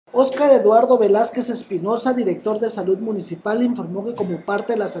Óscar Eduardo Velázquez Espinosa, director de Salud Municipal, informó que como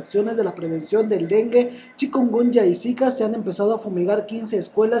parte de las acciones de la prevención del dengue, chikungunya y zika se han empezado a fumigar 15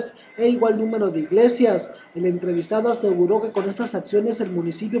 escuelas e igual número de iglesias. El entrevistado aseguró que con estas acciones el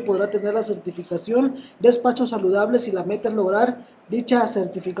municipio podrá tener la certificación de espacios saludables y la meta es lograr dicha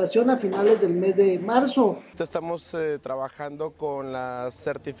certificación a finales del mes de marzo. Estamos trabajando con la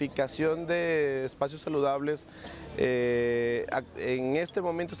certificación de espacios saludables. En este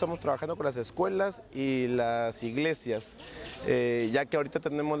momento estamos trabajando con las escuelas y las iglesias, ya que ahorita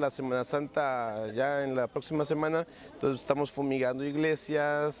tenemos la Semana Santa ya en la próxima semana, entonces estamos fumigando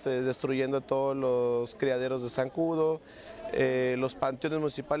iglesias, destruyendo todos los criaderos de zancudo, los panteones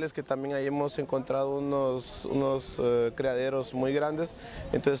municipales, que también ahí hemos encontrado unos criaderos muy grandes,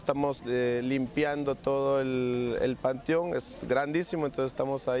 entonces estamos limpiando todo el panteón, es grandísimo, entonces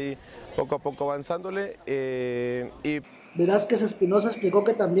estamos ahí poco a poco avanzándole. Velázquez Espinosa explicó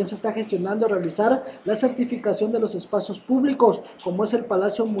que también se está gestionando realizar la certificación de los espacios públicos, como es el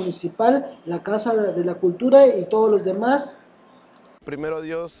Palacio Municipal, la Casa de la Cultura y todos los demás. Primero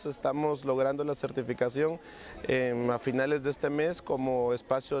Dios, estamos logrando la certificación a finales de este mes como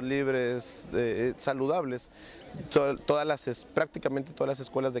espacios libres saludables. Prácticamente todas las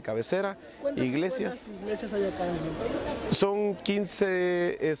escuelas de cabecera, iglesias. ¿Cuántas iglesias hay acá? Son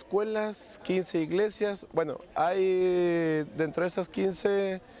 15 escuelas, 15 iglesias. Bueno, hay dentro de estas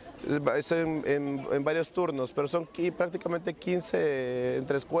 15... es en varios turnos, pero son prácticamente 15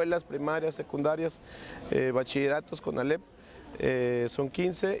 entre escuelas primarias, secundarias, bachilleratos con Alep. Son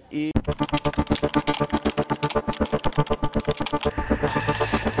 15 y...